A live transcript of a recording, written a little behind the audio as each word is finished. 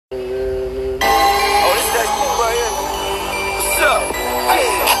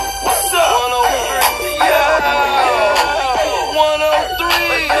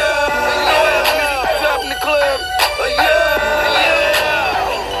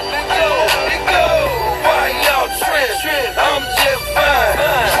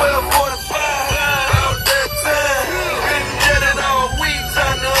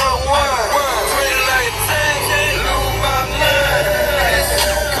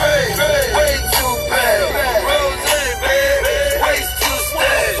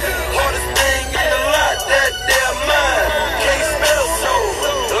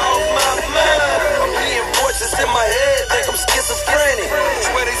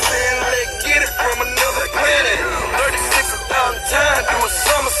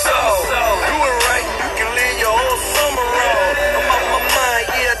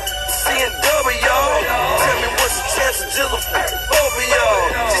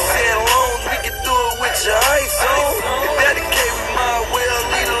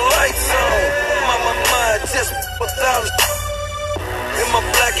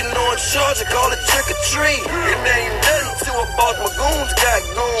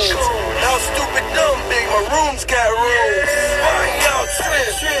tunes. How stupid dumb big, my rooms got rooms. Why y'all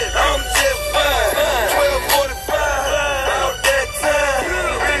trip? I'm just fine. 12:45, about that time.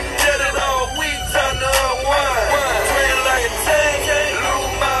 Been jetted all week, time to unwind. Train like a tank,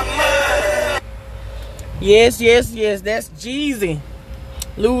 lose my mind. Yes, that's Jeezy.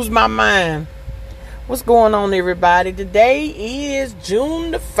 Lose my mind. What's going on, everybody? Today is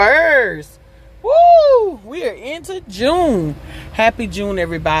June the 1st. Woo! We are into June. Happy June,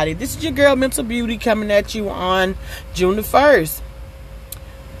 everybody. This is your girl, Mental Beauty, coming at you on June the 1st.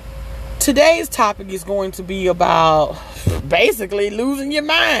 Today's topic is going to be about basically losing your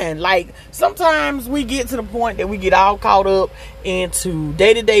mind. Like, sometimes we get to the point that we get all caught up into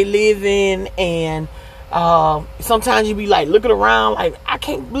day-to-day living, and sometimes you be like looking around like, I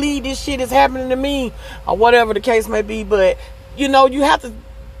can't believe this shit is happening to me, or whatever the case may be. But you know, you have to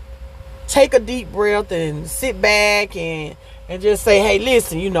take a deep breath and sit back and just say, hey,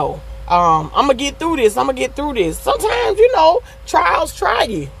 listen, you know, I'm gonna get through this. Sometimes, you know, trials try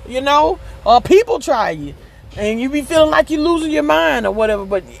you, you know, people try you, and you be feeling like you're losing your mind or whatever,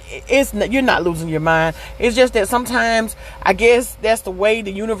 but you're not losing your mind. It's just that sometimes, I guess that's the way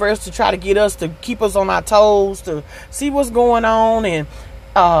the universe to try to get us to keep us on our toes, to see what's going on, and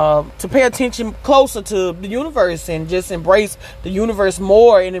to pay attention closer to the universe and just embrace the universe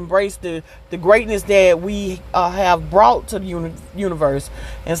more, and embrace the greatness that we have brought to the universe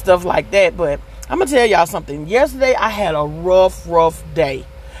and stuff like that. But I'm gonna tell y'all something. Yesterday I had a rough day.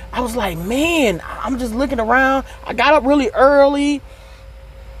 I was like, man, I'm just looking around. I got up really early,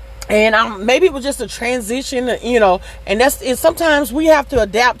 and maybe it was just a transition, you know, and sometimes we have to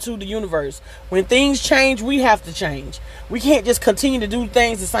adapt to the universe. When things change, we have to change. We can't just continue to do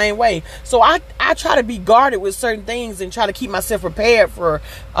things the same way. So I try to be guarded with certain things and try to keep myself prepared for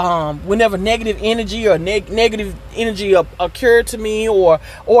whenever negative energy or negative energy occur to me, or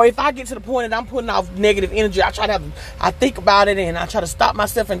if I get to the point that I'm putting off negative energy, I think about it and I try to stop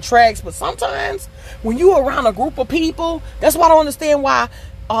myself in tracks. But sometimes when you're around a group of people, that's why I don't understand why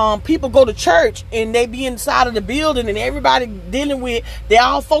people go to church and they be inside of the building and everybody they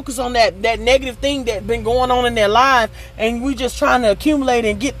all focus on that negative thing that's been going on in their life, and we just trying to accumulate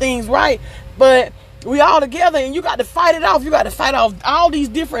and get things right. But we all together, and you got to fight it off. You got to fight off all these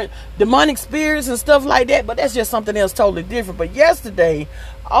different demonic spirits and stuff like that. But that's just something else totally different. But yesterday,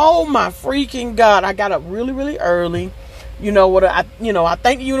 oh my freaking God, I got up really, really early. You know what? I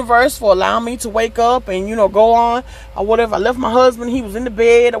thank the universe for allowing me to wake up and, you know, go on or whatever. I left my husband; he was in the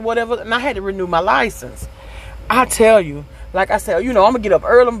bed or whatever, and I had to renew my license. I tell you, like I said, you know, I'm gonna get up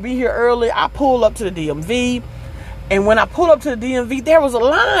early. I'm gonna be here early. I pull up to the DMV, and when I pull up to the DMV, there was a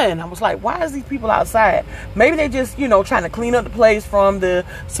line. I was like, why is these people outside? Maybe they just, you know, trying to clean up the place from the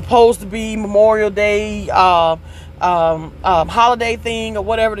supposed to be Memorial Day holiday thing or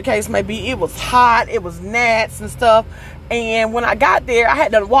whatever the case may be. It was hot. It was gnats and stuff. And when I got there, I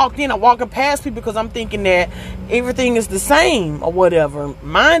had to walk in. I'm walking past people because I'm thinking that everything is the same or whatever.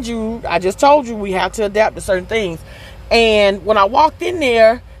 Mind you, I just told you we have to adapt to certain things. And when I walked in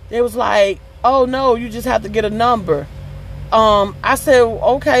there, it was like, oh no, you just have to get a number. I said,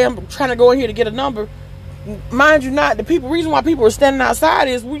 okay, I'm trying to go in here to get a number. Mind you not, reason why people were standing outside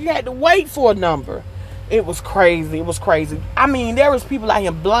is we had to wait for a number. It was crazy. I mean, there was people out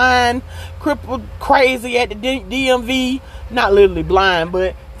here blind, crippled, crazy at the DMV. Not literally blind,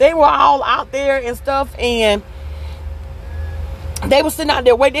 but they were all out there and stuff. And they were sitting out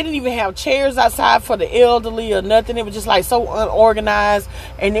there waiting. They didn't even have chairs outside for the elderly or nothing. It was just like so unorganized.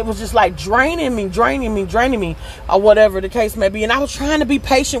 And it was just like draining me, or whatever the case may be. And I was trying to be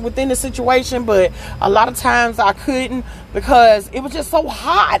patient within the situation, but a lot of times I couldn't because it was just so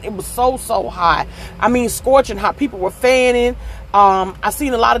hot. It was so hot. I mean, scorching hot. People were fanning. I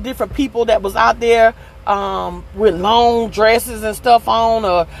seen a lot of different people that was out there with long dresses and stuff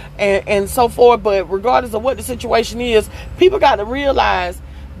on, and so forth. But regardless of what the situation is, people got to realize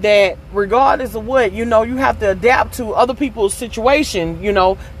that regardless of what, you know, you have to adapt to other people's situation. You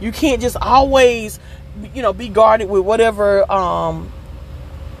know, you can't just always, you know, be guarded with whatever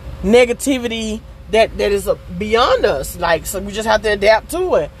negativity that is beyond us. Like, so we just have to adapt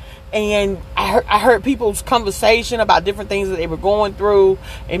to it. And I heard people's conversation about different things that they were going through.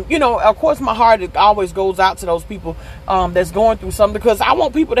 And, you know, of course, my heart always goes out to those people that's going through something, because I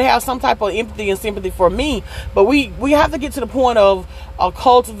want people to have some type of empathy and sympathy for me. But we have to get to the point of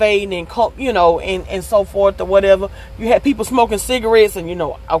cultivating and, you know, and so forth or whatever. You had people smoking cigarettes, and, you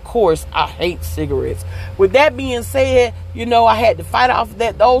know, of course, I hate cigarettes. With that being said, You know, I had to fight off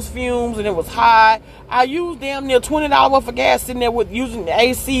those fumes, and it was hot. I used damn near $20 worth of gas sitting there with using the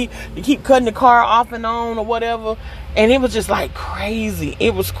AC to keep cutting the car off and on or whatever. And it was just like crazy.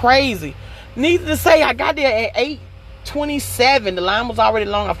 It was crazy. Needless to say, I got there at 8:27. The line was already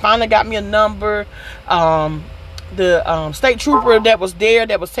long. I finally got me a number. The state trooper that was there,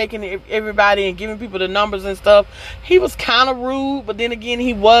 that was taking everybody and giving people the numbers and stuff, he was kind of rude, but then again,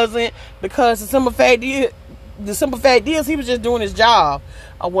 he wasn't, because the simple fact is he was just doing his job,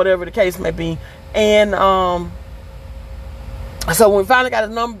 or whatever the case may be. And so when we finally got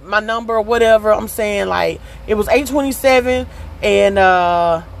my number or whatever, I'm saying, like, it was 8:27, and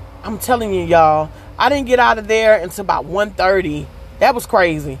I'm telling you, y'all, I didn't get out of there until about 1:30. That was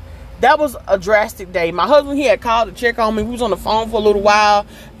crazy. That was a drastic day. My husband, he had called to check on me. We was on the phone for a little while,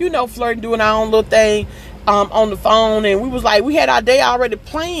 you know, flirting, doing our own little thing on the phone. And we was like, we had our day already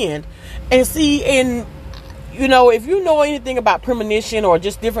planned. And see, and, you know, if you know anything about premonition or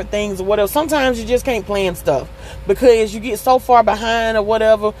just different things or whatever, sometimes you just can't plan stuff because you get so far behind or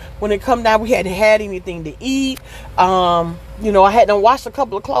whatever. When it come down, we hadn't had anything to eat. You know, I hadn't washed a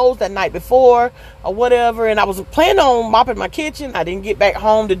couple of clothes that night before or whatever, and I was planning on mopping my kitchen. I didn't get back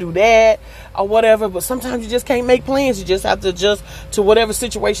home to do that or whatever, but sometimes you just can't make plans. You just have to adjust to whatever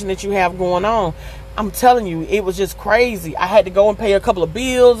situation that you have going on. I'm telling you, it was just crazy. I had to go and pay a couple of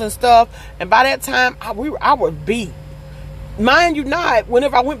bills and stuff, and by that time, I was beat. Mind you not,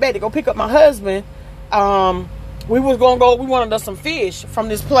 whenever I went back to go pick up my husband, we wanted us some fish from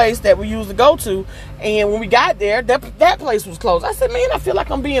this place that we usually go to. And when we got there, that place was closed. I said, man, I feel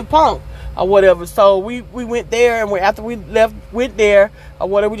like I'm being punked or whatever. So we went went there or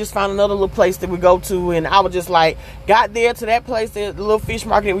whatever, we just found another little place that we go to. And I was just like, got there to that place, the little fish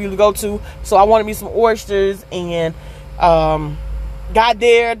market that we usually go to. So I wanted me some oysters, and got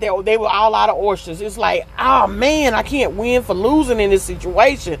there, they were all out of oysters. It's like, oh man, I can't win for losing in this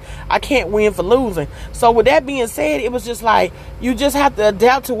situation. I can't win for losing. So with that being said, it was just like, you just have to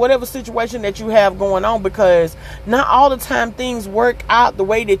adapt to whatever situation that you have going on, because not all the time things work out the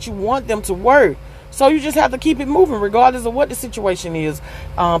way that you want them to work. So you just have to keep it moving regardless of what the situation is.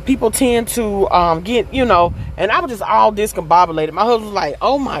 People tend to get, you know, and I was just all discombobulated. My husband was like,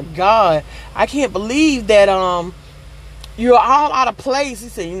 oh my God, I can't believe that you're all out of place. He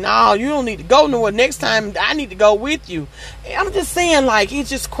said, no, you don't need to go nowhere. Next time I need to go with you. And I'm just saying, like, it's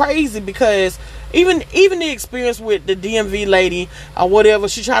just crazy, because even the experience with the DMV lady or whatever,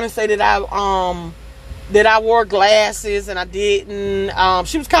 she trying to say that I wore glasses and I didn't.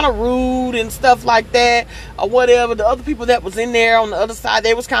 She was kind of rude and stuff like that or whatever. The other people that was in there on the other side,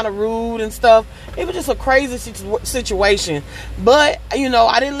 they was kind of rude and stuff. It was just a crazy situation. But, you know,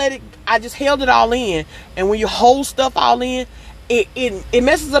 I didn't let it, I just held it all in. And when you hold stuff all in, it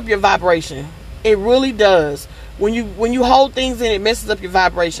messes up your vibration. It really does. When you hold things in, it messes up your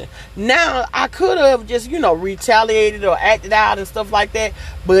vibration. Now, I could have just, you know, retaliated or acted out and stuff like that,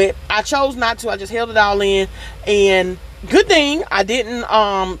 but I chose not to. I just held it all in, and good thing I didn't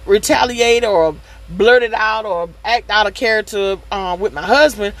retaliate or blurt it out or act out of character with my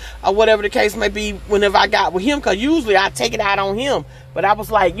husband or whatever the case may be whenever I got with him, because usually I take it out on him. But I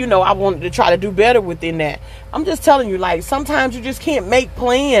was like, you know, I wanted to try to do better within that. I'm just telling you, like, sometimes you just can't make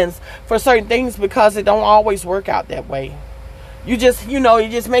plans for certain things because it don't always work out that way. You just, you know, it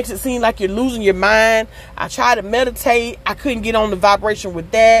just makes it seem like you're losing your mind. I tried to meditate. I couldn't get on the vibration with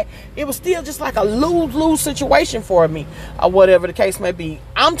that. It was still just like a lose-lose situation for me or whatever the case may be.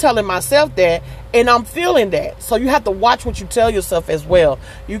 I'm telling myself that, and I'm feeling that. So you have to watch what you tell yourself as well.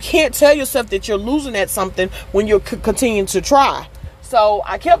 You can't tell yourself that you're losing at something when you're continuing to try. So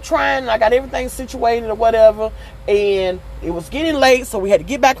I kept trying. I got everything situated or whatever, and it was getting late, so we had to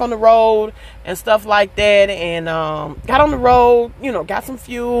get back on the road and stuff like that. And got on the road, you know, got some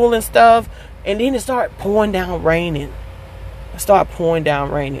fuel and stuff, and then it started pouring down raining.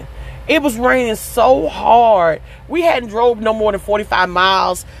 It was raining so hard. We hadn't drove no more than 45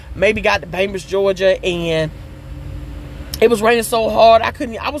 miles, maybe got to Bainbridge, Georgia, and it was raining so hard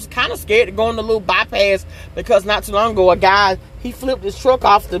I was kind of scared to go on the little bypass, because not too long ago a guy, he flipped his truck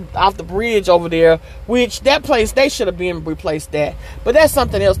off the bridge over there, which that place, they should have been replaced that. But that's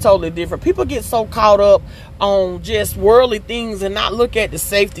something else totally different. People get so caught up on just worldly things and not look at the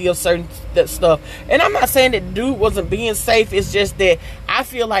safety of certain stuff. And I'm not saying that dude wasn't being safe. It's just that I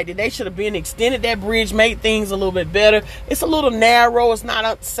feel like that they should have been extended that bridge, made things a little bit better. It's a little narrow. It's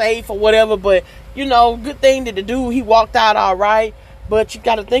not safe or whatever. But, you know, good thing that the dude, he walked out all right. But you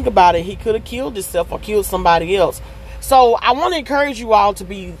got to think about it. He could have killed himself or killed somebody else. So I want to encourage you all to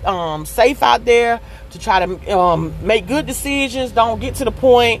be safe out there, to try to make good decisions. Don't get to the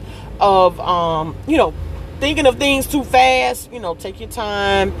point of, you know, thinking of things too fast, take your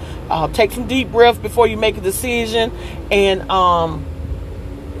time, take some deep breaths before you make a decision, and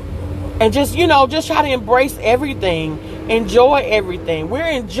just, just try to embrace everything. Enjoy everything. We're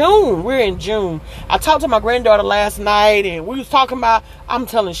in June. I talked to my granddaughter last night, and we was talking about, I'm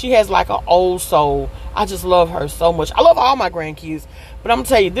telling you, she has like an old soul. I just love her so much. I love all my grandkids, but I'm going to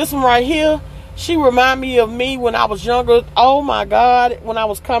tell you, this one right here, she remind me of me when I was younger. Oh my God, when I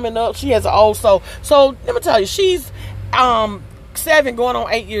was coming up. She has an old soul. So let me tell you, she's 7 going on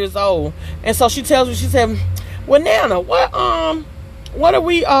 8 years old. And so she tells me, she said, well, Nana,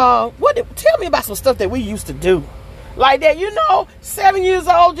 tell me about some stuff that we used to do. Like that, 7 years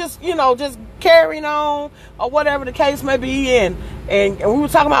old, just carrying on, or whatever the case may be. And we were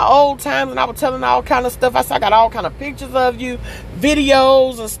talking about old times, and I was telling all kind of stuff. I said, I got all kind of pictures of you,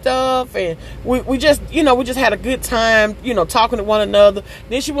 videos and stuff, and we just had a good time, talking to one another.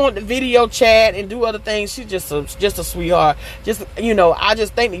 Then she wanted to video chat and do other things. She's just a sweetheart. I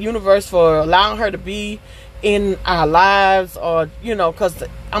just thank the universe for allowing her to be in our lives, or because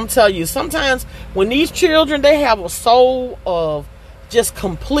I'm telling you, sometimes when these children, they have a soul of just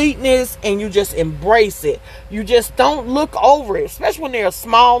completeness, and you just embrace it. You just don't look over it, especially when they're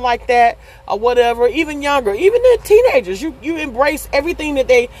small like that, or whatever. Even younger, even the teenagers, you embrace everything that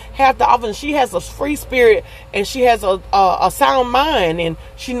they have to offer. And she has a free spirit, and she has a sound mind, and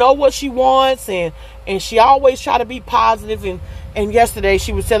she know what she wants, and she always try to be positive. And yesterday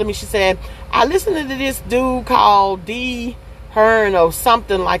she was telling me, she said, I listened to this dude called D. Hearn or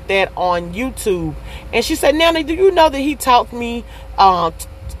something like that on YouTube. And she said, Nana, do you know that he taught me about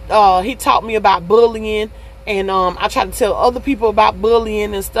bullying? And I try to tell other people about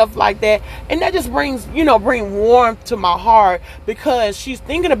bullying and stuff like that. And that just brings, bring warmth to my heart, because she's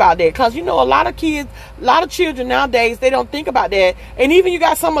thinking about that. Because, a lot of children nowadays, they don't think about that. And even you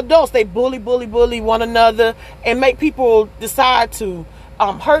got some adults, they bully one another, and make people decide to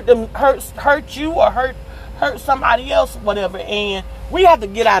hurt you, or hurt somebody else, whatever. And we have to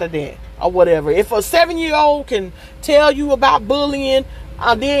get out of that, or whatever. If a 7-year-old can tell you about bullying,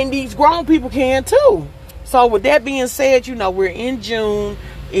 then these grown people can too. So with that being said, we're in June.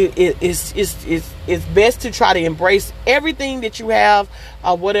 It's best to try to embrace everything that you have,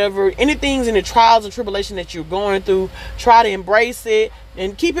 whatever, anything's in the trials and tribulation that you're going through. Try to embrace it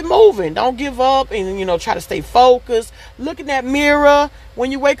and keep it moving. Don't give up, and try to stay focused. Look in that mirror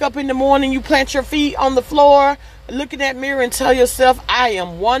when you wake up in the morning. You plant your feet on the floor. Look in that mirror and tell yourself, I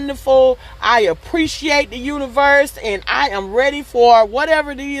am wonderful. I appreciate the universe, and I am ready for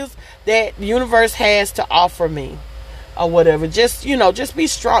whatever it is that the universe has to offer me, or whatever. Just be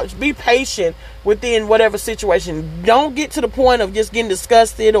strong, be patient within whatever situation. Don't get to the point of just getting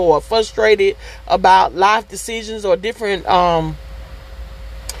disgusted or frustrated about life decisions, or different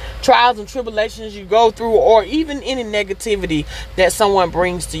trials and tribulations you go through, or even any negativity that someone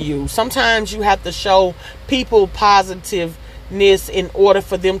brings to you. Sometimes you have to show people positiveness in order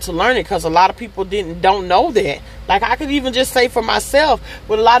for them to learn it, because a lot of people don't know that. Like, I could even just say for myself,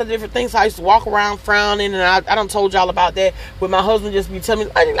 with a lot of different things, I used to walk around frowning, and I done told y'all about that, with my husband just be telling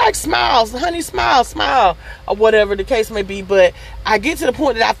me, like, smiles, honey, smile, or whatever the case may be. But I get to the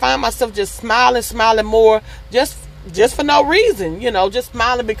point that I find myself just smiling more, just for no reason, just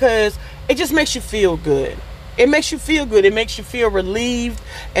smiling, because it just makes you feel good. It makes you feel good. It makes you feel relieved,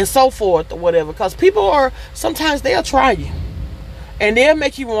 and so forth, or whatever. Because people sometimes they'll try you, and they'll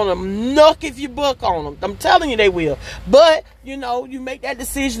make you want to knock if you buck on them. I'm telling you, they will. But, you make that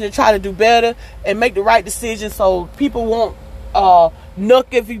decision to try to do better and make the right decision, so people won't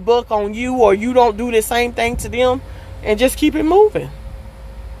knock if you buck on you, or you don't do the same thing to them, and just keep it moving.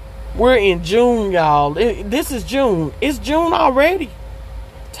 We're in June, y'all. This is June. It's June already.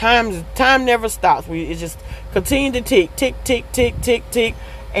 Time never stops. It just continue to tick, tick, tick, tick, tick, tick.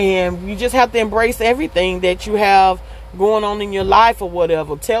 And you just have to embrace everything that you have going on in your life, or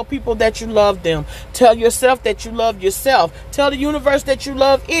whatever. Tell people that you love them. Tell yourself that you love yourself. Tell the universe that you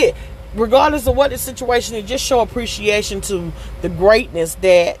love it. Regardless of what the situation is, just show appreciation to the greatness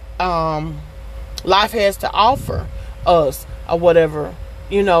that life has to offer us, or whatever.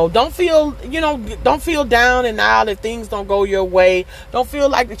 Don't feel down and out if things don't go your way. Don't feel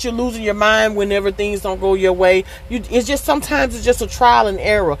like that you're losing your mind whenever things don't go your way. Sometimes it's just a trial and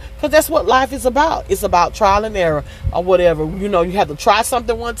error, because that's what life is about. It's about trial and error, or whatever. You have to try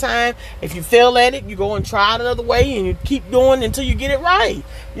something one time. If you fail at it, you go and try it another way, and you keep going until you get it right.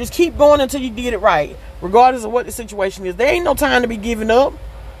 You just keep going until you get it right, regardless of what the situation is. There ain't no time to be giving up.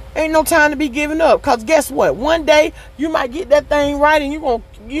 Ain't no time to be giving up. Because guess what? One day you might get that thing right and you're going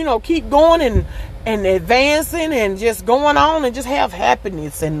to, you know, keep going and advancing and just going on and just have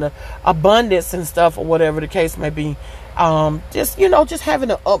happiness and abundance and stuff, or whatever the case may be. Just, you know, just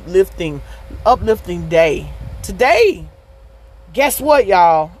having an uplifting day. Today, guess what,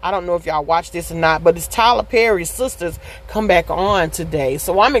 y'all? I don't know if y'all watch this or not, but it's Tyler Perry's sisters come back on today.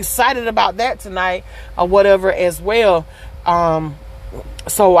 So I'm excited about that tonight or whatever as well.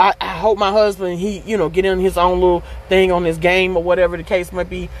 So I hope my husband, he, you know, get in his own little thing on his game or whatever the case might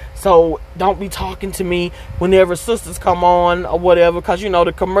be. So don't be talking to me whenever sisters come on or whatever, because, you know,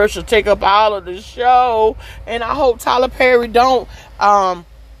 the commercials take up all of the show. And I hope Tyler Perry don't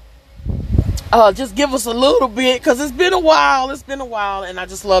just give us a little bit, because it's been a while, and I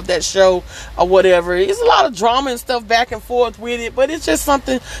just love that show or whatever. It's a lot of drama and stuff back and forth with it, but it's just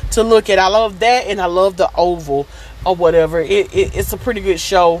something to look at. I love that, and I love The Oval or whatever. It's a pretty good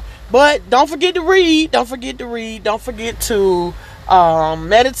show. But don't forget to read. Don't forget to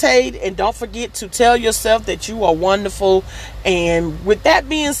meditate, and don't forget to tell yourself that you are wonderful. And with that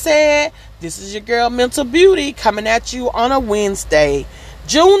being said, this is your girl Mental Beauty coming at you on a Wednesday,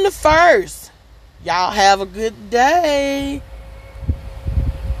 June the 1st. Y'all have a good day.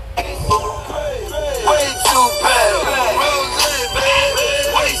 Way too bad. Rose, baby.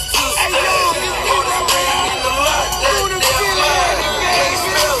 Way too sad. Put a ring in the lock, that damn line. Can't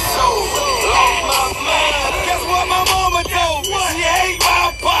smell so. Lost my mind. Guess what my mama told me? She hate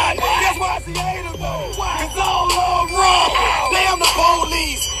my pot. Guess why she hate her though? Cause all of them wrong. Damn the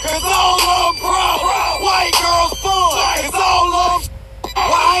police. Cause all of them wrong. White girls fun. Cause all of them. Why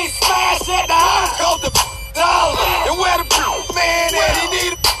I ain't smash at the house? Cause the dollar. And where the man at? He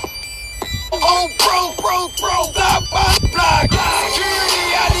need oh, bro, stop by the block. Security,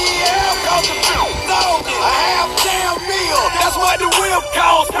 I need help, cause the dog. A half damn meal, that's what the whip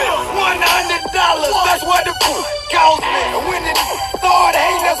cost me. $100, that's what the cost me. And when the started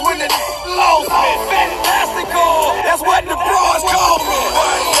hating, that's when the lost me. Fantastical, that's what the bros call me.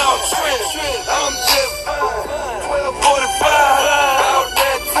 Why y'all trip? I'm just 12:45, about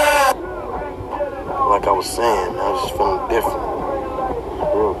that time. Like I was saying, I was just feeling different.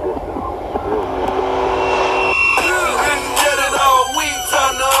 Real different.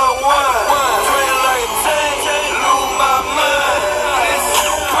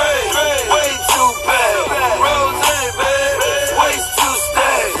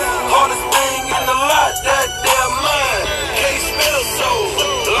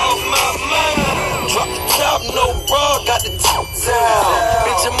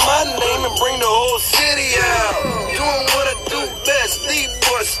 Bitch, my name and bring the whole city out. Doing what I do best,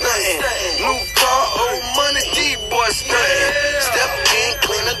 D-boy stunting. New car, old money, D-boy stunting. Step in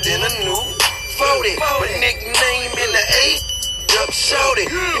cleaner than a new 40. My nickname in the 8, Duck Shorty.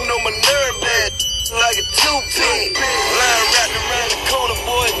 You know my nerve bad like a toothpick. Line wrapped around the corner,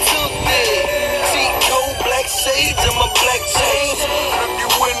 boy, too big. T-coat, black shades and my black chains. If you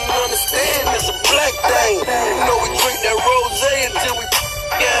wouldn't understand, it's a black thing. You know we drink that rosé until we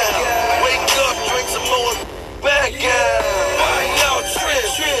wake up, drink some more back out. Why y'all trip?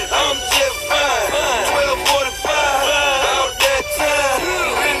 I'm just fine. 12:45, about that time.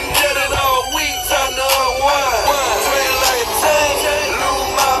 Been dead it all week, time to unwind. Train like a tank, lose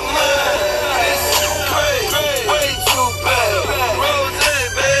my mind. This is crazy, way too bad. Rosé,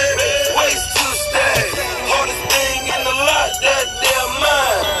 baby, waste too stacked. Hardest thing in the lot, that damn mind.